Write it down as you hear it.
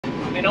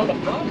And on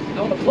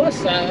the plus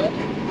side,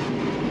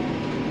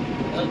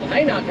 the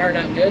hay not turned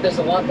out good. There's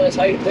a lot less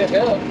hay to pick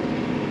up.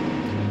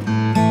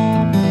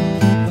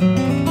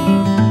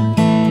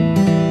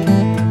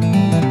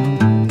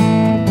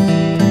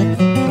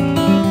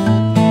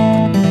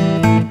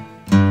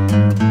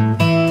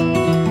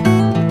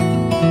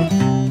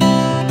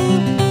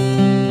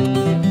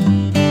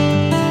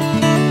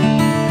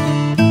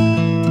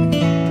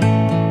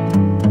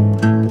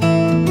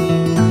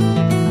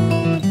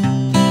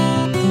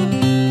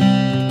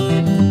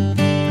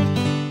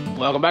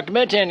 Welcome back to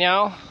Mid 10,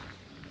 y'all.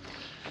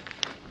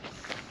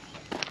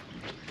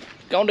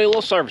 Gonna do a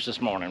little service this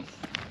morning.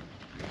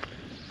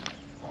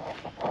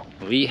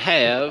 We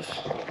have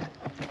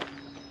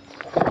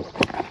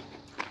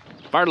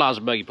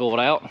fertilizer buggy pulled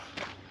out.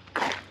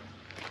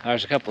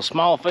 There's a couple of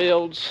small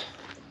fields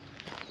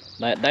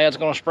that Dad's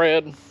gonna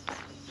spread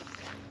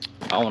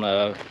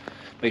on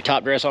be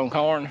top dress on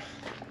corn.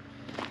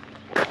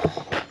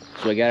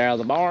 So we got out of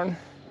the barn.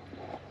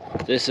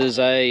 This is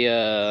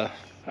a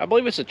I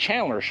believe it's a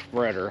Chandler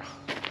spreader,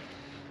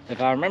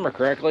 if I remember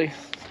correctly.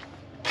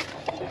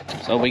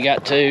 So we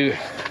got to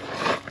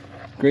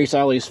grease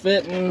all these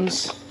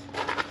fittings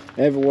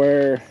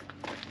everywhere.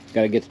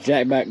 Got to get the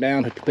jack back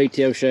down, hook the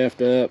PTO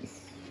shaft up.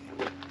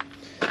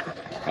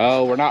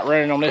 Oh, we're not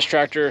running on this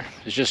tractor.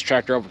 It's just a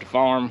tractor over at the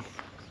farm.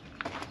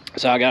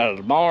 So I got it at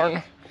the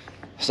barn.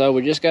 So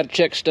we just got to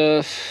check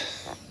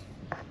stuff,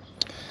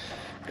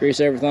 grease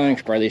everything,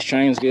 spray these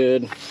chains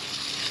good.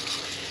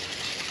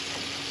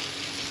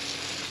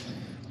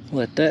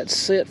 Let that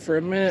sit for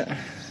a minute.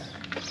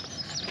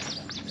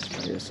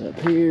 Spray this up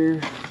here.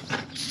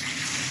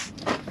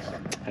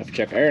 Have to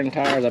check air and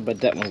tires. I bet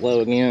that one's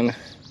low again.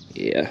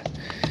 Yeah,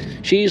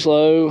 she's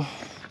low.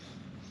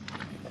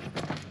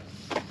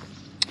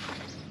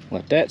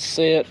 Let that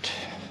sit.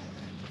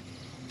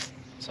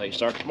 So you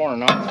start this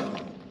morning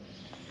off.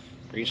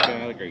 Grease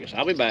going out of grease.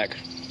 I'll be back.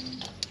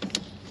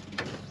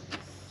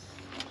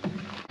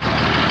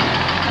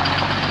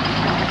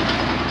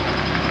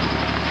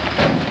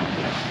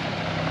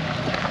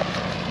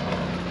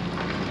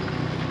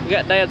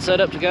 Got Dad set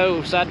up to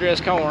go side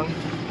dress corn.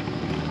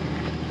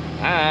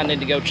 I need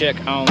to go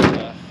check on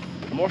the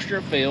moisture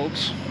of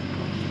fields.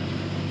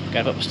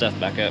 Gotta put my stuff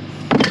back up.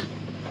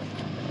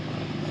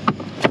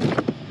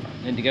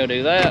 Need to go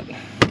do that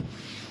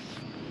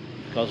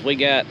because we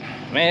got,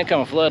 man, it come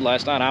a flood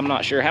last night. I'm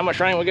not sure how much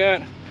rain we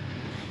got,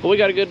 but we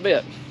got a good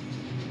bit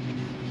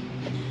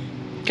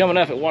coming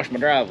up. It washed my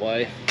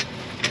driveway,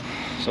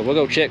 so we'll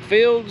go check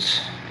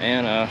fields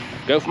and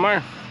go from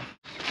there.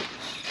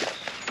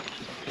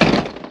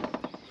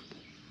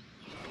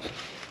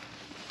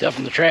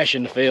 Dumping the trash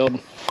in the field.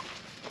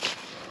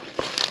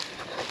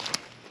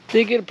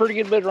 Did get a pretty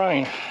good bit of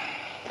rain.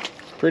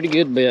 Pretty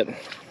good bit.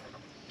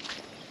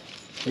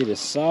 It is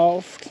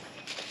soft.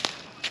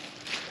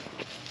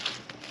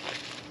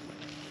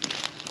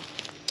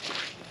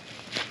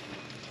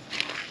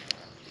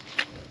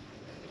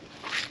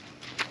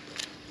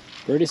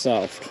 Pretty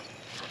soft.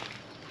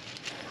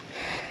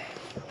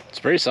 It's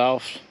pretty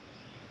soft.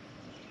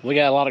 We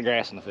got a lot of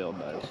grass in the field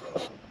though.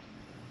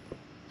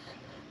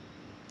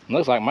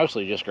 Looks like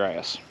mostly just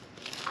grass.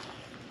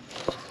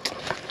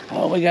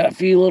 Oh, we got a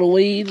few little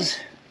weeds.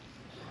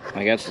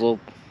 I got this little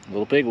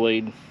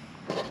pigweed.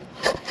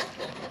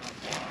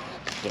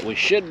 But we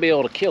should be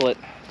able to kill it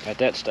at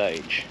that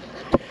stage.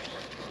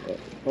 But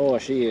boy,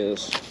 she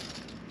is.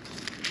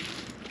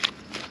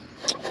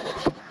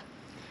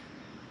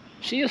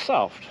 She is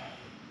soft.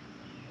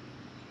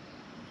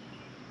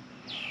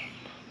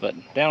 But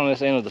down on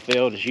this end of the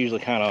field, it's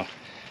usually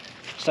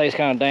stays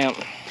kind of damp.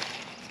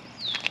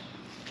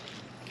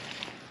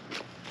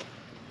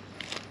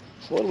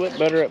 A little bit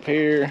better up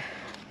here.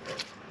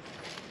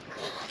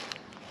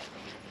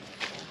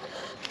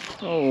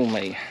 Oh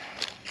me.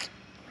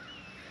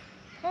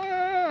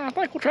 I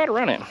think we'll try to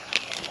run it.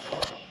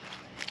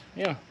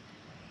 Yeah.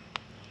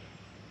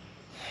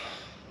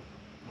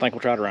 I think we'll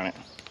try to run it.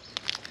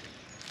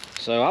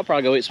 So I'll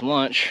probably go eat some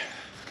lunch.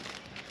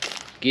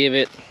 Give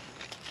it,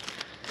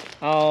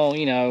 oh,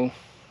 you know,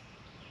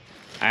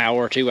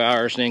 hour, 2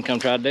 hours, and then come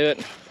try to do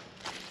it.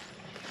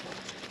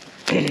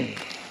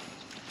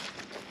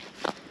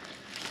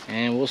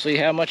 And we'll see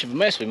how much of a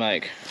mess we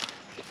make.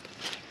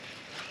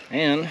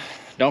 And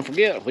don't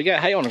forget, we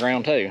got hay on the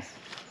ground too.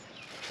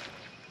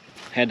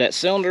 Had that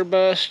cylinder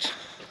bust,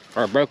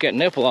 or broke that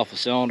nipple off the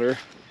cylinder.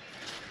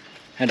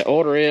 Had to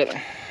order it.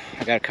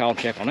 I got a call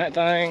check on that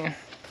thing.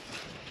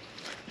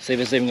 See if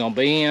it's even gonna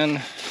be in.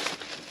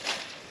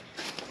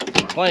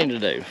 Plenty to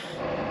do.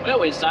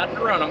 Well, we decided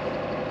to run them.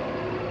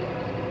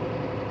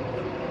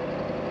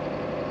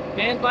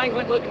 And things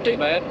ain't looking too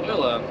bad.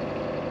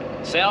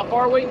 We'll see how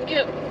far we can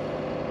get.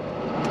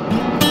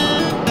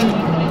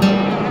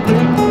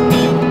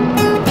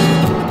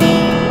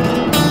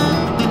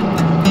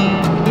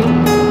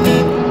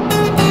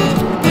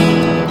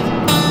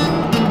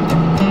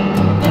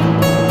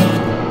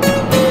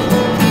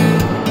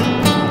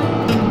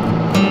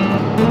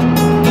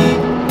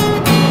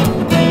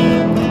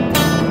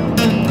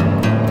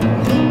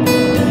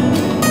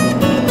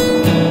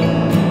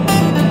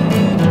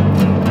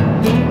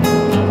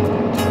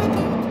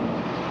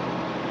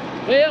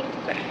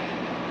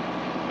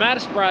 out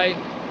of spray.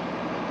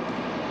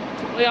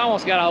 We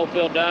almost got a whole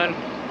field done.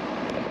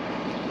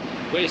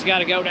 We just got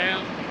to go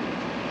down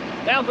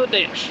to the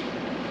ditch.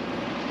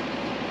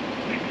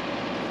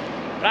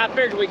 But I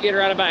figured we'd get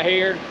right about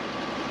here.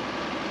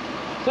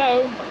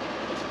 So,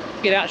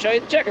 get out and show you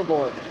the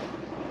checkerboard.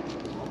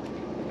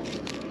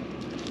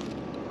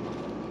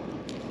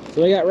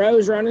 So we got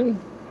rows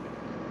running.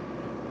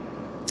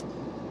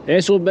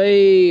 This will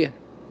be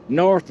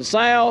north to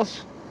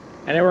south,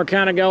 and then we're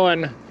kind of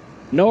going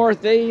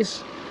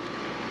northeast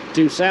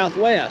to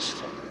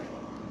southwest.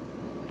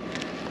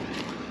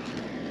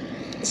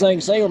 So you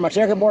can see where my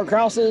checkerboard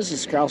crosses.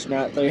 It's crossing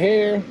right through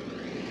here.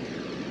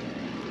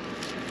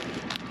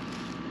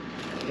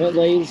 It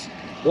leaves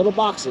little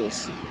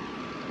boxes.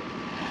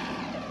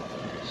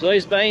 So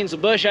these beans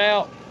will bush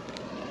out.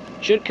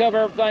 Should cover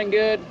everything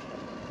good.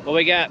 Well,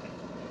 we got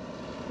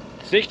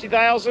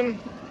 60,000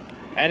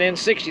 and then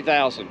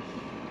 60,000.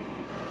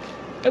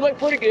 They look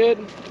pretty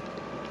good.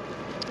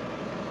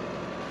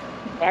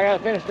 I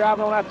gotta finish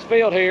driving on out the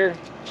field here.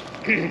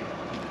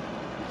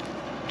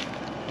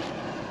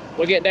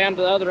 We'll get down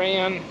to the other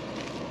end.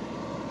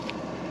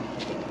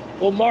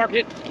 We'll mark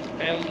it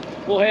and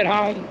we'll head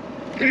home.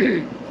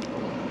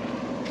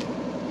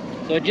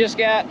 So it just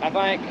got, I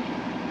think,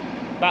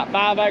 about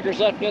 5 acres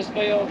left in this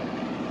field.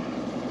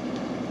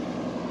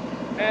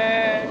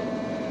 And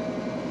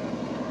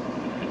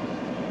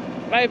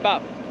maybe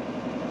about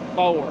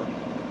 4.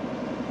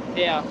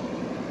 Yeah.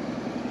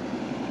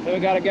 So we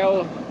gotta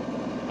go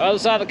the other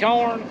side of the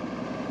corn.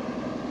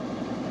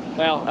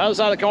 Well, the other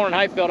side of the corn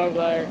and hay field over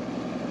there.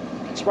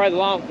 Spray the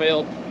long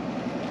field.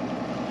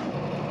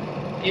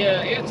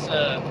 Yeah,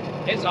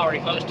 it's already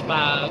close to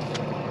 5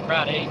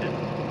 Friday evening.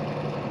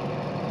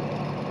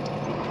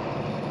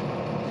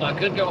 So I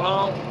could go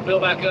home, fill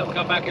back up,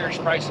 come back here and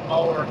spray some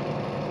more.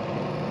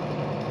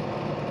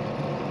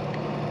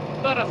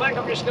 But I think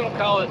I'm just gonna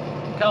call it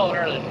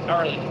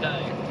early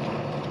today.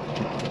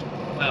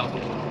 Well,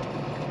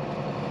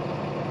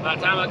 by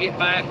the time I get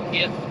back and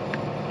get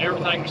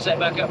everything set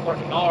back up for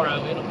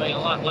tomorrow, it'll be a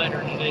lot later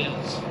than it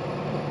is.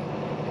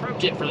 Pro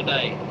tip for the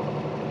day.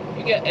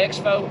 You get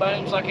expo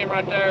booms like him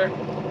right there,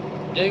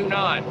 do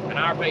not, and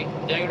I repeat,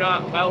 do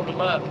not fold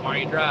them up while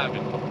you're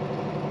driving.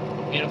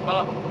 Get them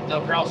up,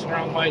 they'll cross the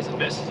wrong ways and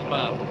messes them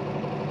up.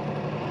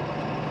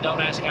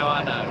 Don't ask how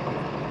I know.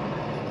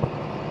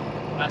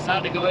 I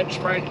decided to go ahead and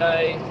spray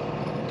today.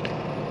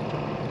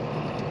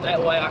 That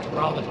way I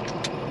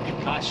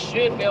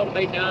should be able to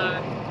be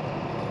done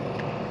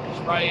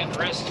spraying the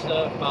rest of the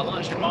stuff by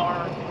lunch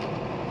tomorrow.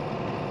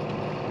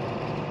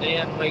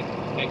 Then we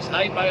fix the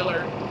hay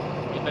baler,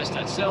 we mess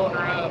that cylinder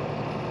up,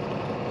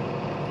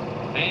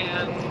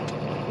 and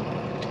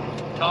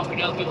talking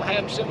to other people who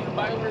have similar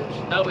balers,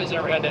 nobody's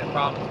ever had that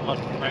problem with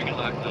one breaking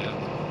like that.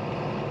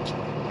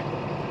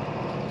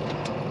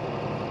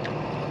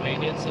 I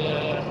mean, it's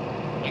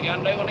we got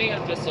a new one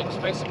in, just an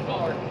expensive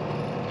part.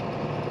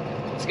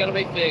 It's gonna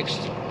be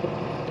fixed.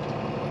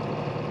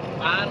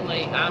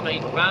 Finally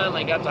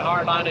got the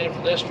hard line in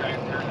for this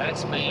tractor.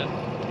 That's been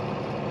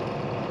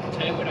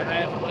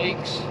 2.5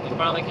 weeks. It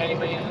finally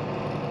came in.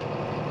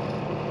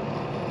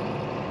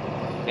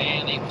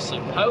 And it was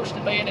supposed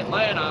to be in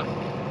Atlanta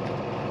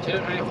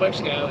 2.5 weeks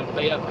ago and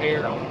be up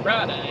here on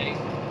Friday.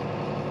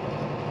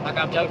 Like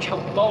I've told you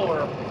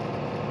before,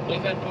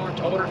 we've had more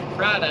to order for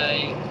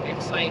Friday.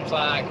 It seems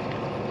like,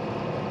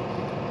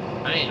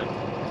 man,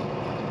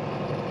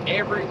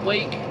 every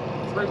week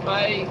through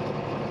May,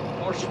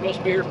 or supposed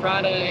to be here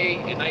Friday,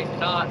 and they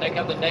not. They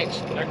come the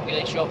next.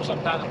 They show up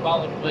sometime the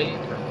following week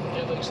or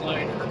 2 weeks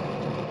later.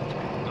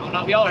 I don't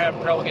know if y'all are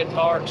having trouble getting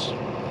parts.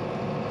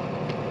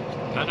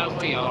 I know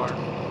we are.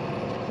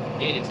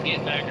 It is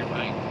getting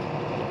aggravating.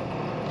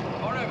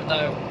 Part of it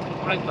though,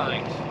 one of the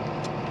things.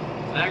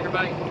 It's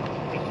aggravating.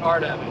 It's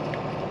part of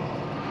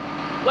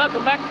it.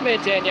 Welcome back to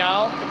Midtown,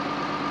 y'all.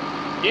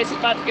 Jesse's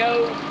about to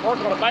go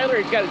working on a baler.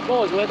 He's got his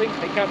boys with him.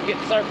 He come and get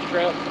the service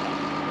truck.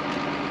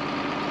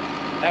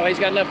 That way he's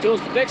got enough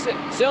tools to fix it.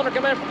 Cylinder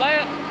come in for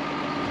that.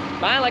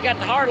 Finally got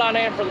the hard line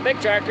in for the big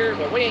tractor,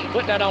 but we ain't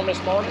put that on this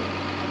morning.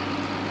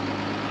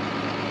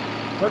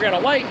 We're gonna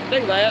wait to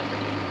do that.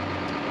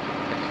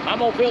 I'm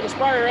gonna fill the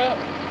sprayer up,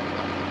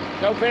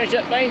 go finish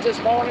up beans this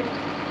morning,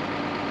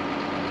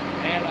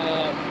 and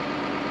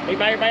he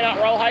may or may not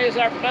roll hay this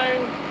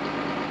afternoon.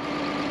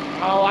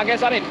 Oh, I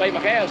guess I need to feed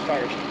my calves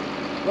first.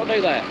 We'll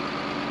do that.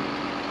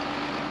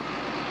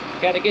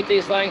 Got to get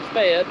these things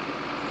fed.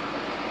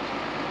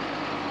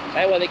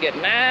 That way they get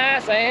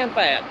nice and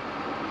fat.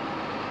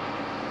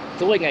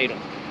 So we can eat them.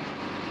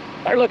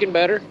 They're looking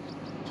better.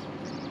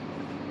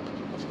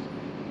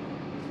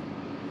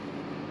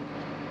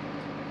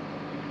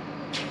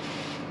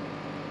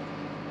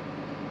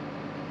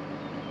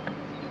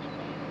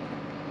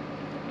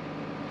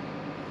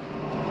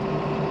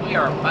 We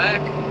are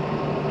back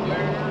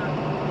where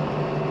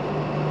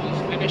we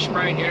finished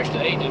spraying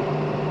yesterday and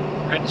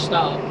had to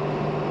stop.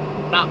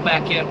 Not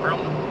back yet, we're on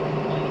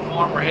the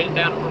farm, we're heading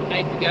down to where we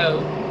need to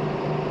go.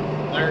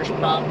 There's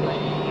probably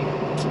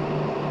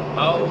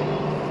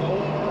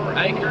 4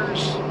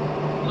 acres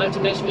left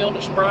in this field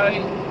to spray.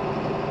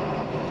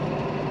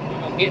 We're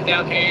going to get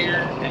down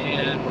here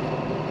and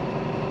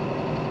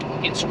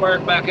get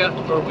squared back up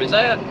to where we was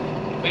at,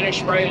 finish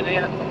spraying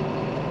it.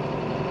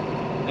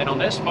 And on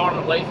this farm,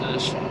 I believe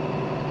there's 3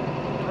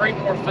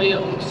 more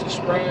fields to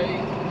spray,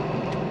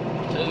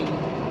 2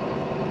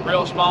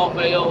 real small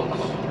fields.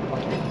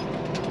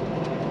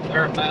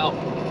 They're about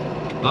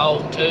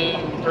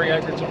 2-3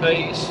 acres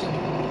apiece.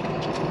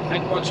 I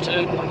think one's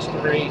 2, one's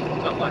 3,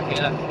 something like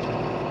that.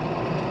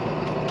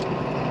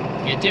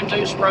 Get them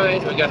 2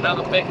 sprayed. We got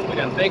a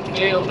big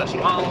field that's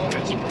long.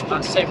 It's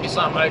about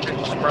 70-something acres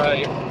to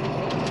spray.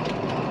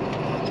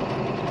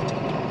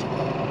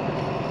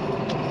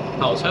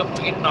 I was hoping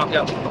to get it knocked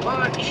out before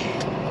lunch,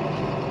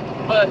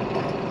 but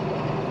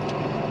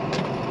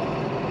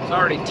it's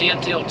already 10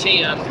 till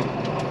 10.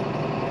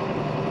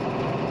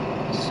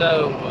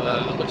 So,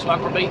 looks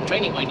like we're beating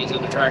beanie weenies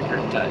in the tractor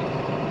today.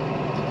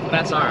 But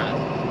that's alright.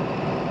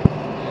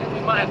 We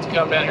might have to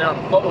come down here on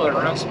the floor and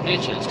run some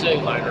ditches too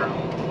later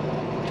on.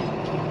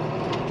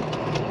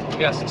 We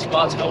got some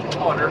spots holding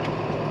water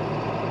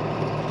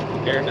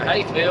here in the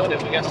hay field,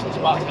 and we got some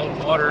spots holding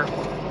water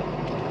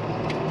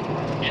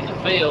in the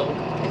field.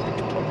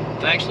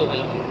 And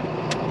actually,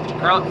 the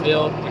crop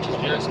field, which is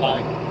just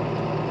like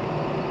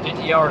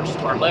 50 yards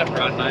to our left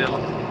right now,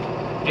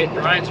 it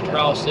drains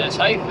across this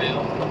hay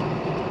field.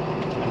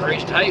 The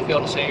reason the hay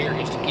field is here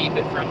is to keep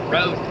it from the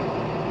road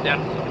down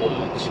to the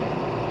woods.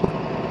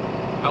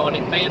 Oh, and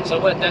it being so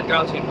wet, that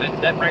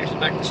brings us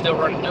back to still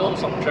running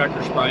nulls on the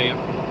tractor spraying.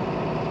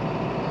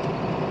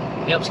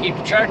 It helps keep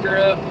the tractor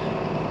up,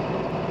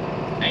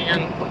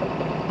 and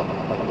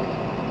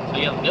so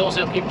yeah, the nulls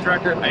help keep the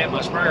tractor up, and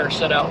my sprayer is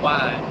set out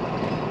wide.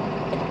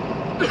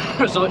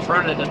 So it's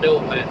running a dual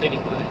path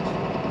anyway.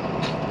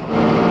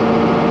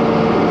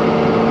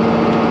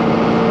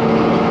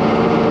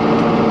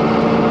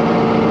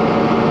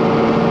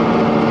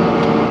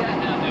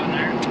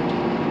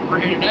 We're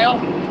here now.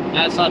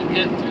 Outside to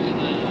get to the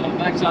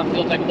backside of the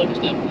field, take a look at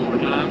stuff one more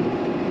time.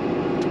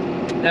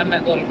 Down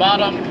that little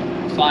bottom,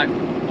 it's like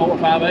 4 or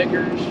 5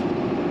 acres.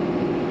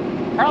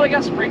 Probably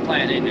got some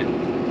replant in it.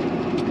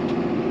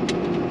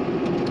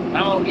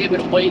 I'm gonna give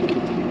it a week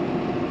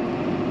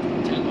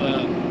to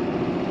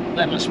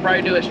let my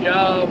spray do its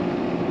job.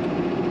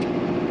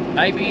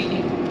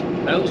 Maybe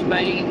those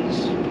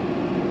beans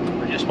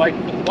are just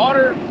waiting for the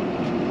water.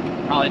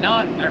 Probably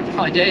not. They're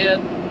probably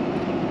dead.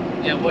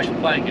 Yeah, wishful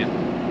thinking.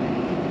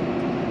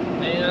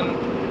 And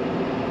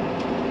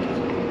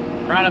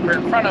right up here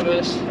in front of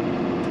us,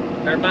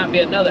 there might be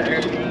another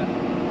area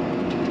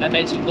that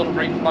needs a little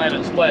replant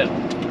as well.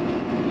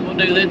 We'll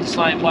do it the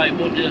same way.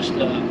 We'll just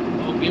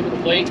we'll give it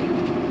a week,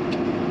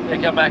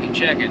 then come back and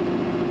check it,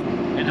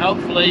 and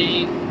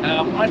hopefully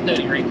I might do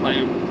the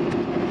replant.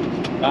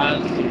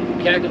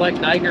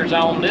 Calculating acres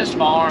on this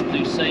farm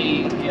to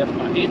see if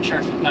my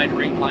insurance is paid to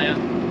replant,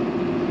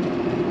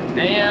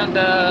 and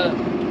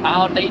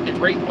I'll need to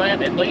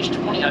replant at least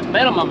 20, a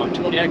minimum of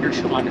 20 acres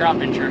for my crop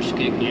insurance to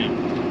kick in.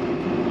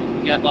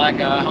 We got like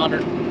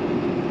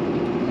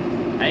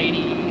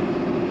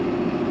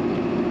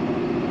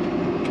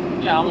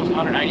 180, yeah, almost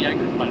 180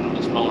 acres planted on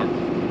this farm.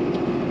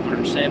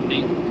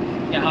 170,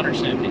 yeah,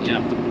 170,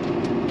 yeah.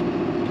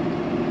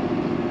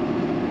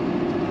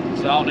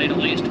 So I'll need at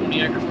least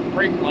 20 acres for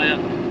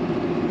pre-plant.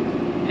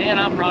 And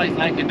I'm probably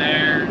thinking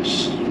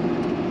there's,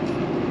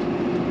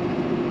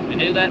 to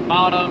do that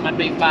bottom, that'd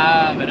be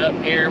 5, and up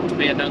here would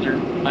be another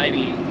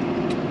maybe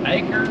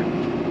acre,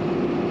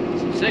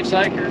 6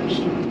 acres.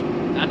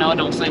 I know it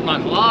don't seem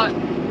like a lot,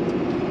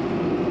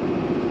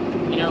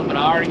 you know, but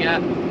I already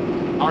got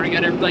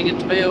everything in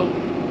the field,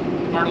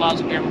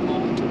 fertilizer, chemical,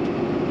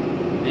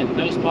 and if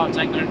those spots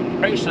ain't gonna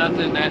produce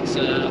something, that's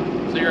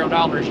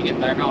 $0 you get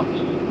back off of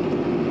it.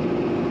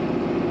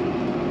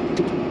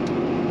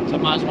 So I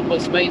might as well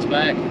put some beans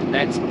back.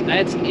 That's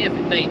if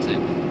it needs it.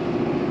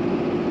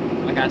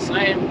 Like I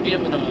say, we'll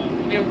give it a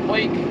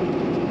week,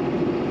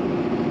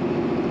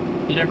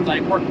 get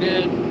everything work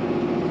good,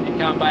 and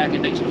come back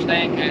and do some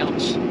stand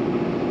counts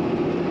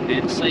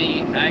and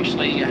see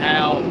actually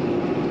how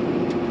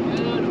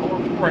good or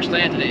poor a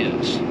stand it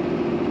is.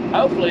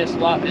 Hopefully it's a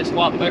lot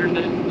better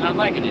than I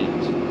think it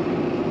is.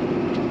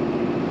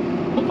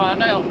 We'll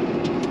find out.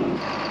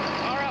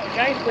 Alright, we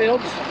changed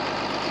fields.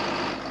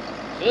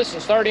 So this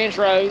is 30-inch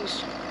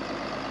rows.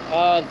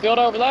 The field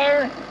over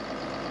there,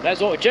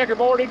 that's what we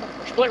checkerboarded,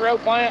 or split row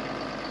plant.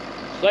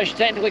 So they should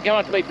technically come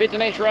out to be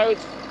 15-inch rows.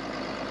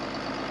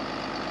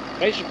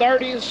 These are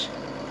 30s.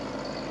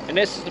 And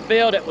this is the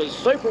field that was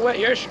super wet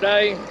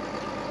yesterday.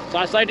 So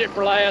I saved it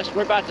for last.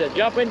 We're about to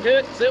jump into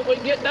it and see what we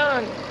can get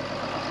done.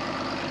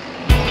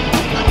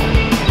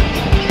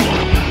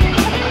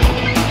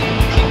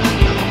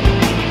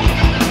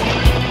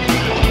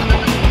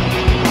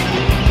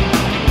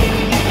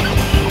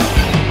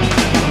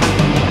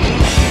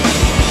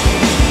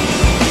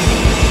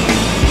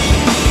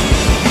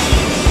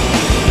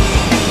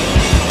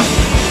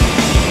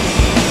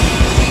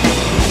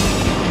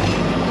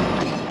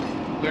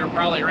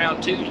 Probably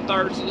around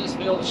 2/3 of this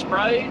field is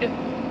sprayed,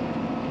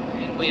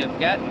 and we have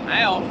gotten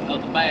out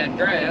of the bad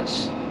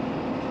grass.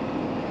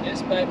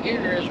 This back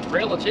here is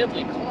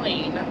relatively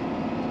clean.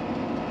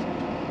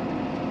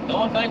 The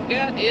only thing we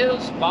got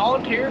is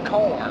volunteer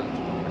corn.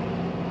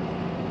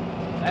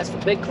 That's the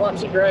big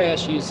clumps of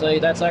grass you see,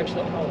 that's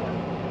actually corn.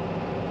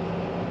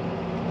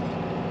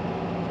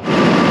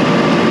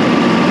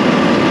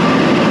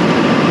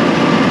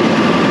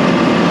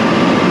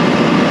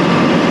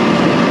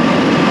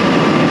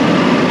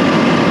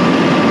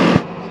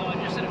 So I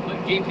just did a quick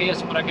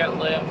GPS what I got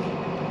left.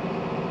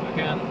 I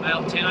got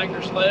about 10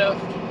 acres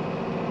left,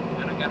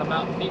 and I got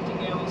about 50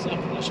 gallons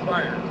left in the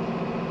sprayer.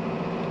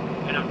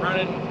 And I'm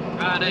running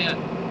right at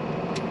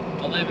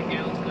 11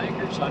 gallons an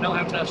acre, so I don't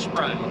have enough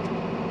spray.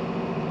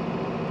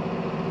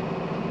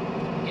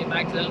 Get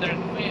back to the other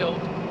end of the field.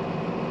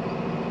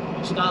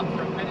 We'll stop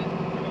for a minute.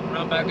 We're going to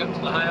run back up to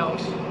the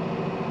house.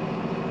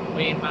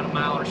 We ain't about a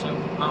mile or so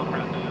from home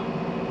right now.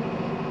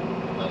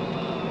 We'll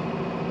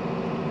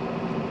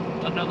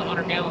put another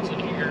 100 gallons in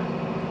here.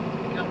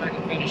 Come back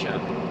and finish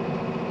up.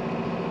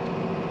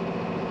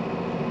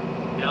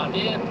 Now I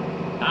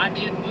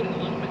did put it a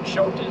little bit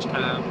short this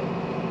time,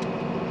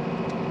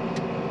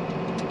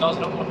 because I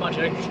don't want a bunch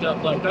of extra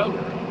stuff left over.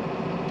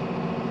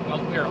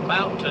 Because we're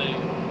about to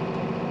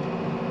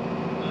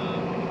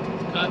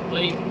cut,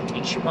 leaf,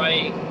 and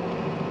spray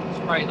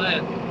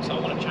that. So I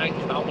want to change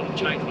it. I want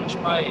to change my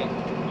spray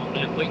on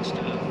that wheat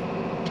stuff.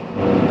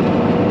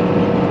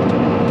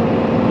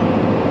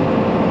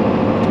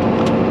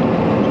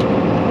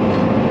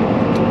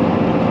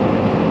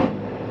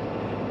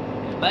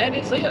 And that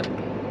is it.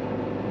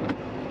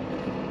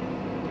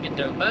 Get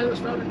the bales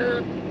started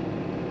up,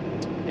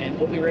 and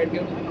we'll be ready to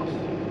go to the house.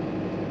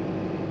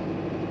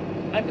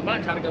 I think we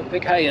might try to go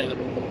pick hay up.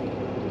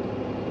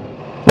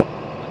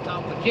 I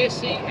talked with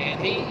Jesse, and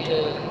he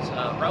is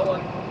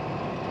rolling.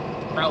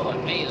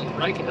 He is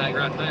raking hay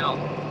right now.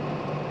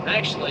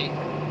 Actually,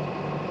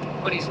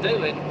 what he's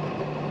doing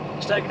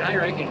is taking hay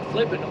rake and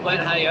flipping the wet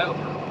hay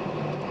over.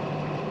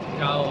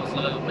 Because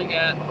we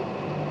got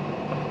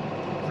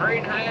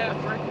 3.5,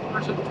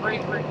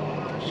 3/4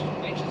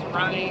 inches of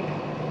rain.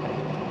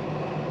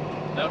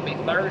 That'll be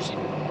Thursday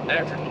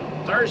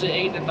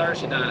evening,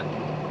 Thursday night.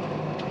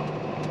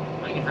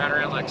 I think it's right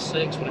around like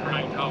 6 when it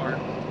rained hard.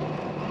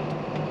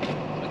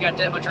 We got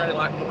that much rain in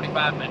like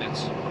 45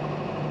 minutes.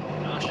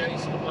 And I'll show you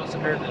some of what's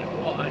up here that it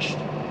washed.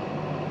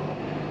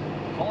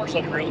 Corn's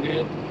looking real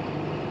good.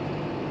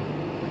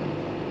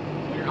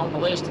 We're on the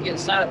list to get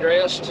side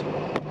dressed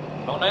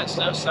on that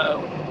stuff,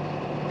 so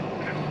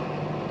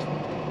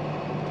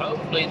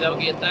hopefully they'll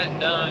get that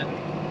done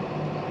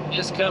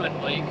this coming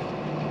week.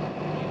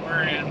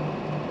 We're in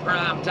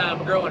prime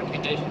time growing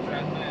conditions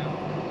right now.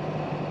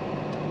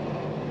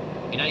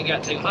 It ain't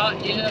got too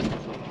hot yet.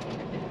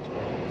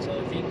 So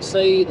if you can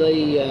see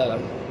the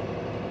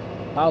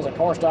piles of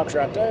corn stalks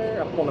right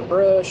there, I'm on the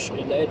brush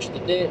in the edge of the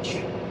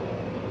ditch.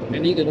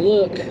 And you can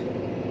look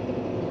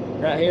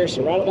right here,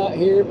 so right about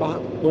here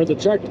where the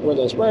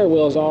sprayer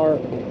wheels are,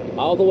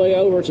 all the way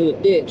over to the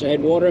ditch. I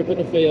had water up in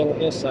the field on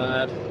this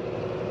side.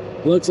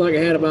 Looks like I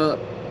had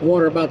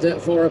water about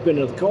that far up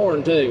into the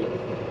corn too.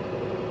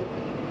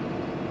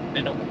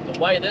 And the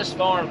way this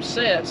farm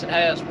sits, it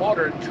has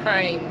water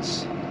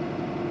drains,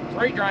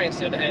 3 drains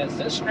that it has.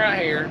 This one right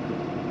here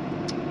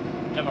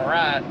to my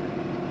right,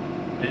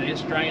 and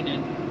it's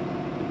draining,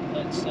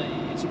 let's see,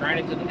 it's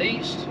draining to the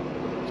east.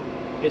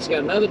 It's got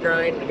another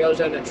drain that goes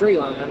down the tree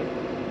line,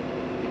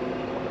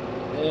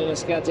 and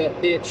it's got that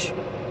ditch,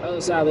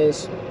 other side of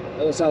this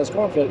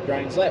cornfield that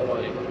drains that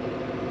way.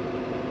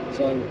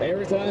 So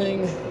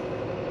everything,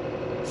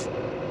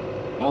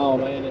 oh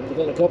man, and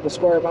within a couple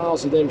square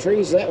miles of them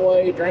trees that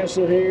way, drains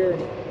through here.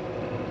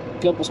 A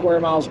couple square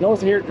miles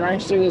north of here,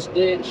 drains through this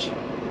ditch.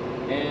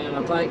 And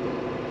I think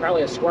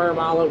probably a square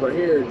mile over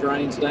here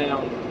drains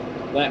down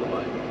that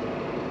way.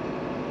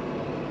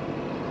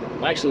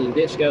 Actually, the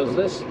ditch goes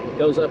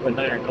up in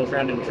there, goes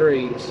around in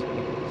trees.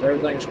 So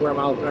everything a square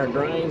mile up there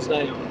drains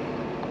down.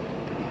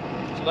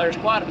 So there's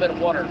quite a bit of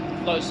water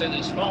flows through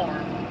this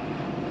farm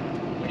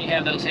when you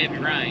have those heavy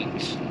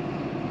rains.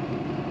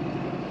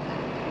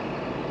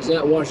 So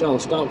that washed all the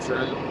stalks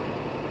around.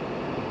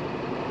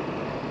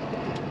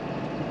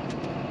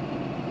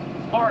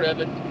 Part of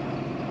it.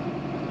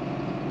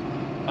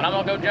 But I'm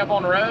gonna go jump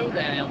on the road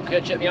and I'll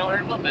catch up with y'all here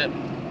in a little bit.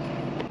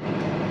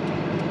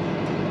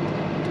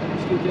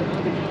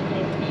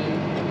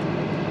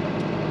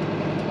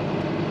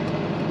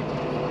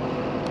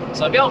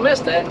 So if y'all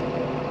missed that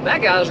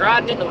guy's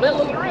riding in the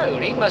middle of the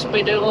road. He must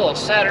be doing a little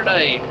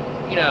Saturday,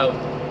 you know,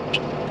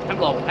 have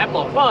a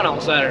little fun on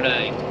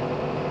Saturday.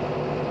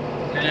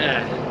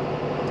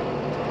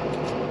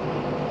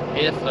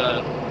 If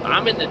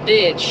I'm in the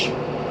ditch,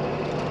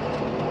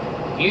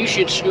 you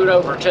should scoot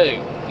over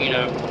too, you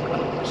know.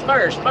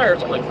 Spare's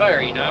only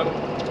fair, you know.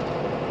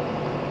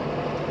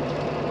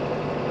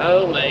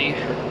 Oh me.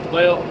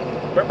 Well,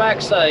 we're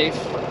back safe.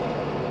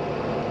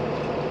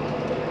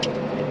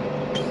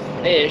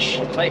 Ish.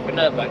 Safe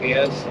enough, I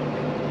guess.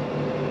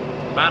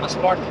 Find a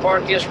spot to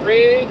park this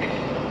rig,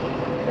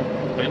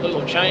 and we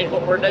will change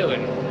what we're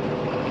doing.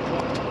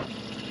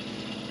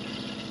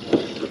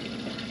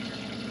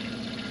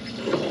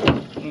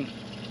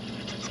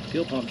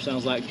 Fuel pump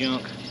sounds like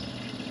junk.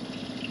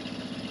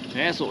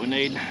 That's what we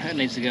need. That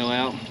needs to go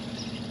out.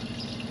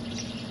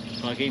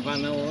 So I can't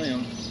find none of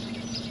them.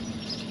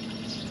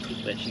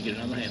 Bet you get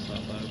another hand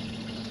pump though.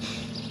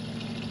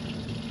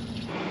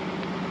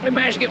 We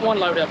managed to get one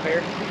load up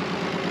here.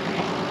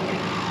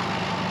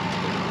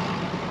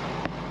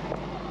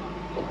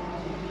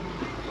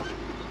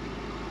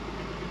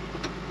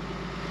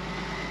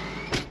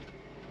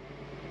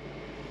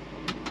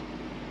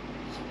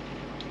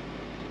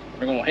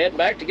 We're gonna head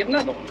back to get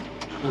another one.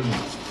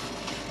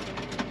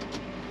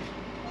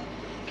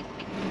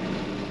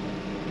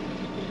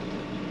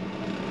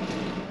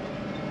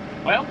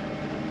 Well,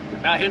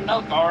 I hit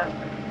another car.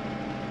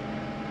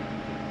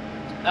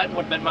 That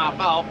would have been my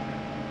fault.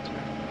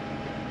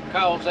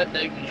 Because that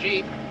dude in the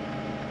Jeep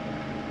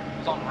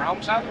was on the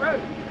wrong side of the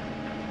road.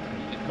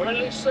 You can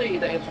clearly see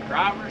that his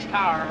driver's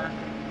tire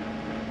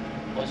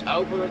was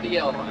over the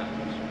yellow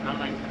lines.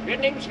 I mean,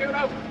 didn't even scoot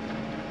over.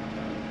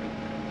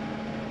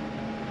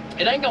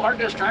 It ain't gonna hurt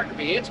this tractor if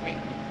he hits me.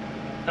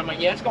 I mean,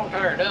 yeah, it's gonna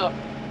tear it up,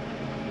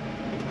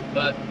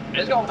 but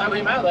it's gonna throw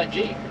him out of that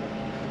Jeep.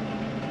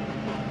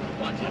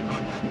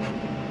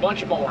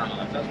 Bunch of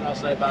morons. That's what I'll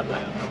say about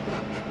that.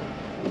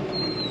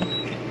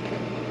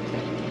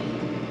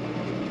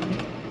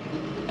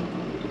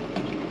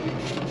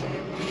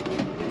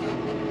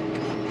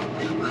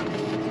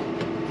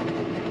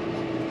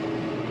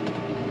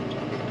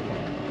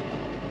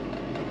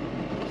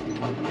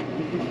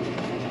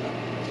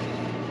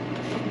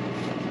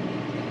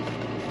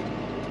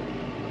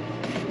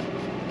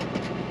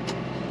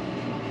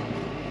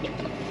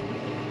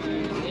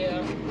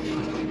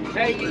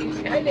 Hey,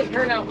 it didn't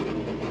turn out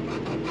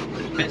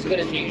as good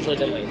as it usually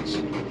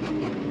does.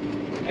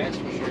 That's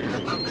for sure.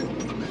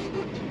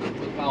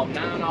 We piled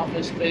 9 off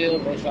this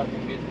field. Looks like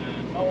we'll get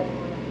 9 more.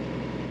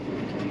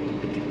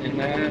 And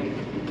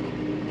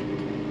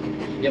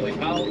 9. Yeah, we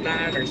piled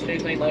 9. There's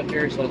 15 left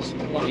here, so it's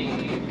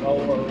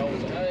 24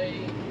 rolls of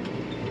hay.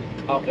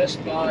 Off this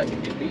spot,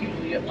 we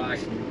usually get like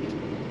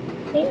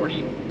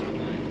 40,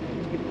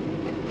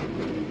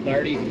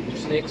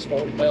 36,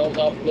 40 bales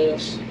off of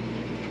this.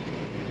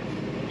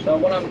 So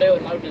what I'm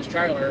doing, loading this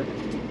trailer,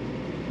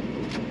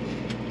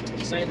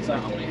 since I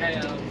only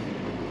have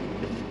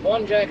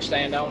 1 jack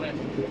stand on it,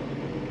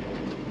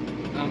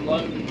 I'm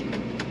loading,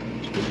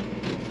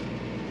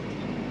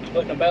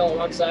 putting a bell on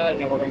one side,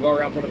 and then we're going to go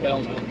around and put a bell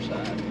on the other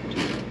side.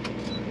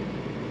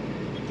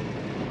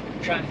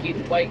 Trying to keep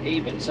the weight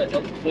even so it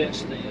doesn't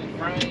twist the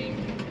frame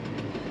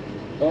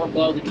or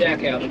blow the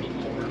jack out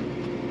anymore.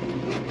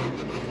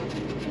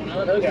 When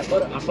I unhook it,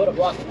 I put a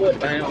block of wood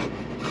down,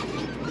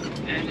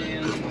 and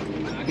then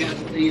I got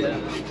the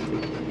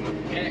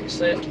jack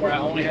set where I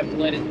only have to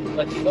let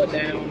the foot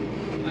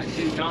down like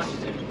 2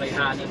 notches if they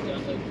high enough to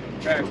unhook from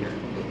the tractor.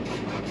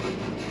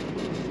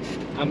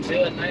 I'm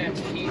doing that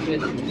to keep the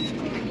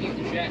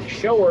jack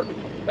short.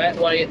 That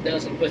way it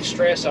doesn't put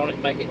stress on it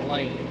and make it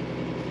lean.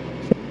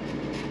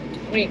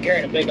 We ain't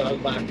carrying a big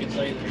old like this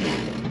either.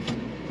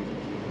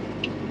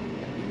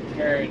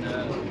 Carrying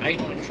a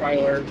 8-inch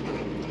trailer.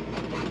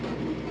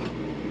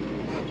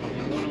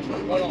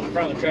 And one on the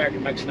front of the tractor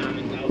makes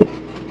 9 though.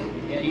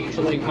 Yeah,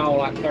 usually haul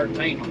like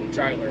 13 on the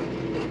trailer.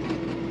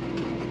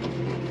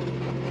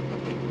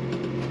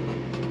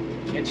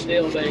 It'd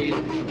still be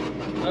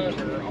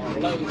under or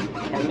load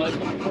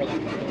before that trailer.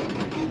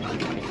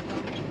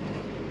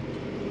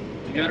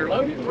 We got her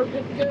loaded, we're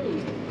good to go.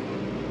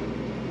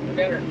 We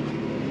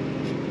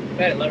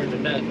got it loaded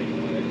enough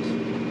anyways.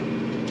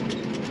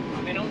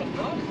 And on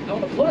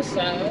the plus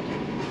side,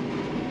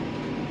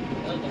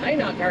 the hay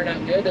not turned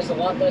out good. There's a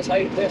lot less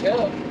hay to pick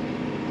up.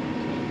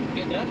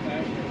 Get done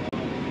faster.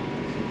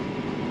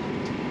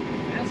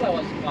 That's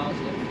always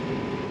positive.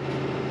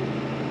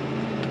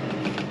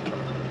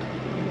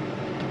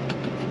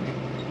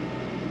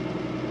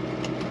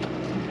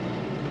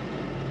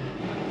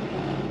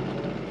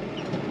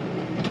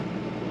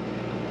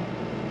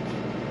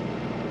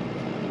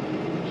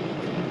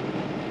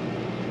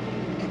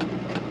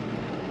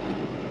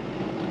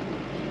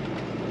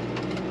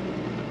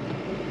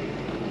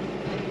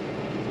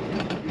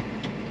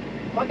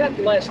 I got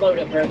the last load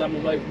up there that I'm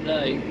going to load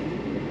today.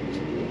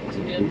 It's a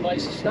good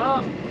place to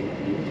stop. I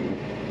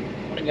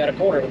haven't got a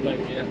quarter of a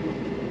load yet.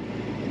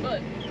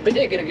 But we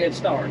did get a good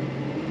start.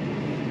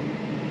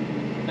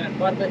 Got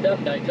quite a bit done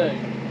today too.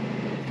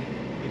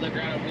 You look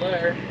right over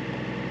there.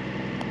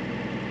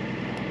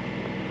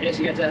 Yes,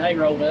 you got that hay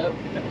rolled up.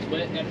 Got it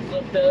wet, got it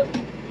flipped up.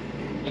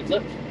 He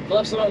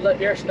flipped some of it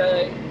up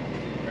yesterday,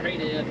 or he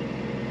did.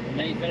 And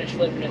then he finished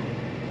flipping it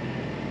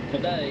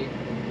today.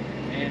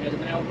 And it's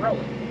been able to roll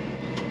it.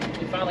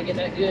 We finally get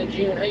that good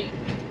June heat.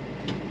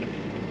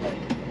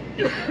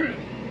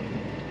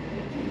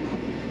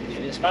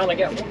 It's finally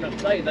got one up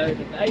today though,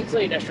 but the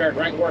AC in this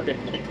tractor ain't working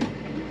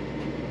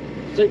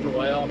super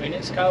well. I mean,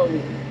 it's cool,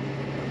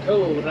 but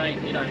it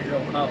ain't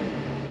real cold.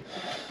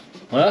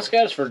 Well, that's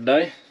got us for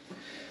today.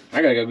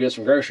 I gotta go get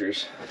some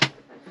groceries.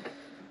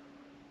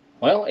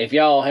 Well, if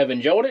y'all have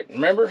enjoyed it,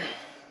 remember,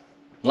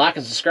 like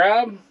and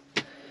subscribe.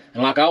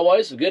 And like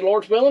always, the good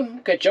Lord's willing,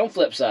 we'll catch you on the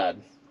flip side.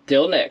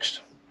 Till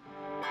next.